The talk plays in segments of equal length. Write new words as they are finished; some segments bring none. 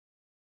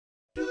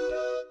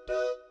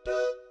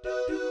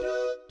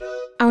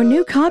Our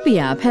new Copy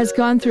app has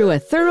gone through a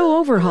thorough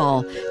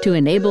overhaul to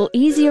enable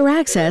easier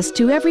access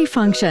to every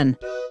function.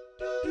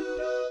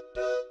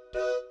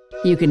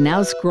 You can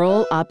now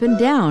scroll up and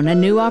down a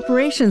new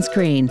operation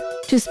screen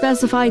to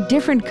specify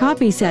different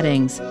copy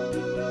settings.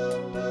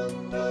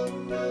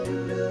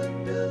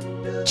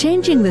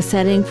 Changing the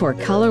setting for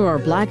color or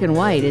black and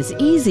white is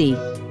easy.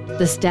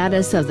 The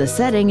status of the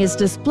setting is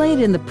displayed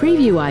in the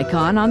preview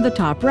icon on the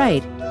top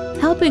right,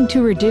 helping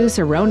to reduce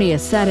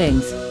erroneous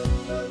settings.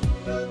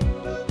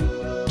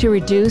 To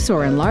reduce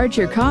or enlarge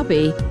your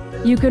copy,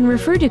 you can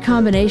refer to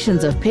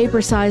combinations of paper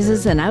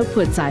sizes and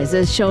output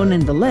sizes shown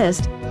in the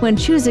list when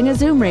choosing a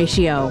zoom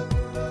ratio.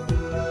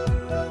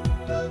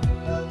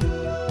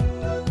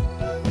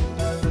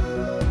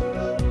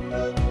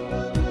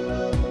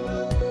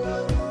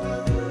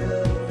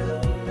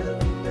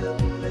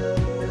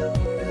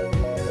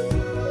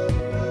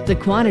 The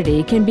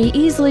quantity can be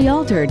easily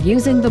altered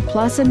using the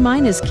plus and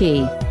minus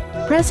key.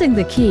 Pressing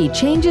the key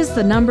changes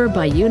the number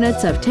by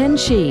units of 10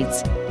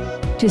 sheets.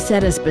 To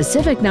set a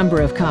specific number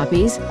of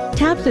copies,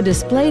 tap the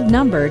displayed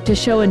number to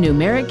show a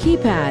numeric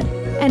keypad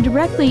and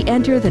directly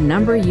enter the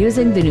number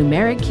using the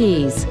numeric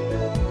keys.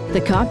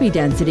 The copy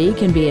density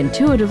can be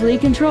intuitively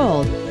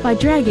controlled by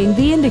dragging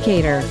the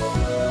indicator.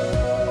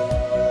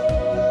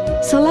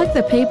 Select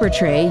the paper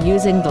tray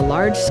using the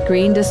large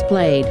screen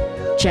displayed,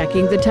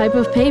 checking the type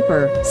of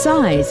paper,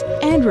 size,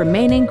 and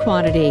remaining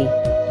quantity.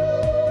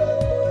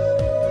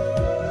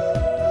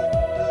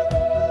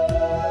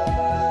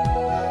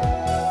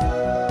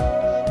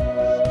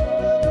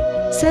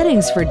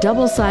 Settings for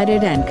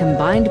double-sided and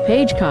combined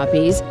page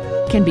copies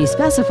can be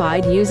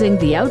specified using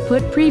the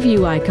output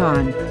preview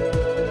icon.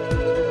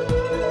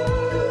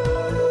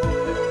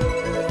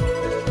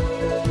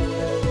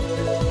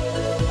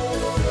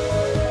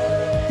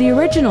 The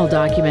original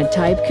document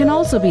type can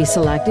also be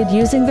selected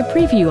using the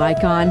preview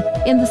icon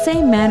in the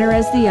same manner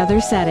as the other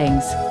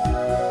settings.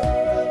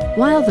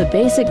 While the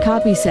basic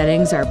copy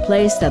settings are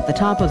placed at the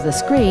top of the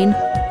screen,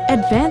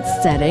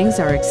 advanced settings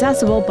are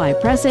accessible by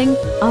pressing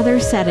Other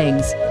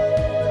Settings.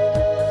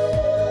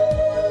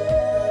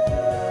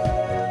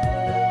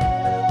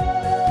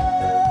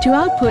 To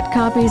output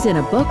copies in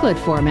a booklet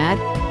format,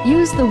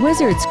 use the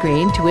wizard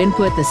screen to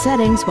input the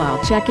settings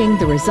while checking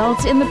the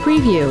results in the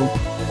preview.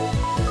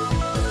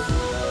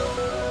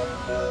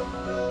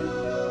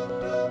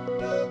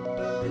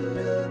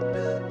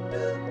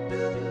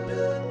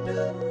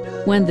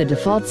 When the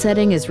default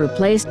setting is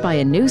replaced by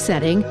a new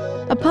setting,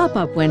 a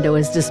pop-up window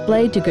is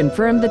displayed to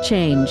confirm the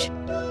change.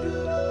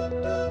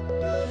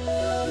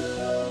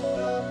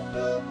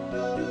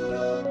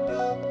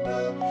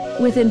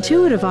 With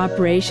intuitive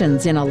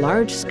operations in a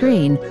large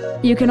screen,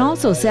 you can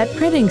also set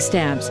printing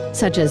stamps,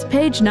 such as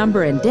page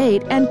number and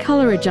date and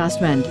color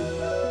adjustment.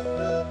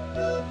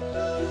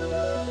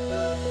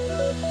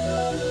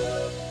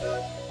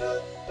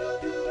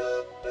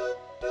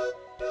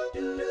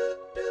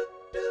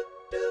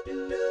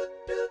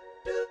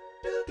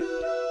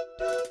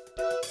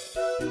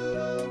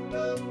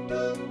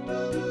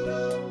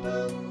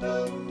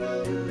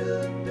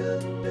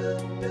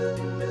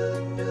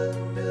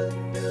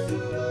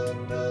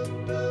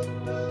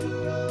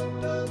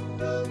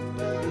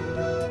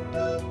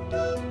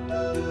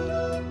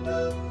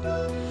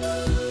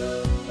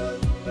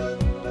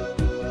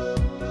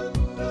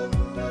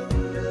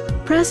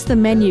 Press the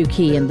menu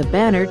key in the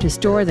banner to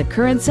store the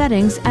current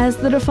settings as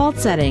the default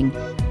setting,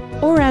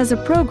 or as a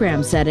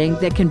program setting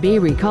that can be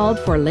recalled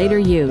for later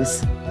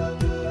use.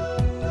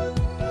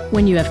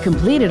 When you have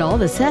completed all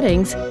the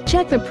settings,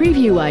 check the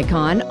preview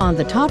icon on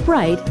the top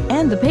right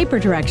and the paper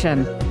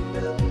direction.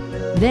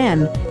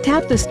 Then,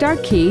 tap the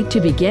Start key to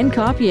begin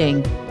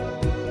copying.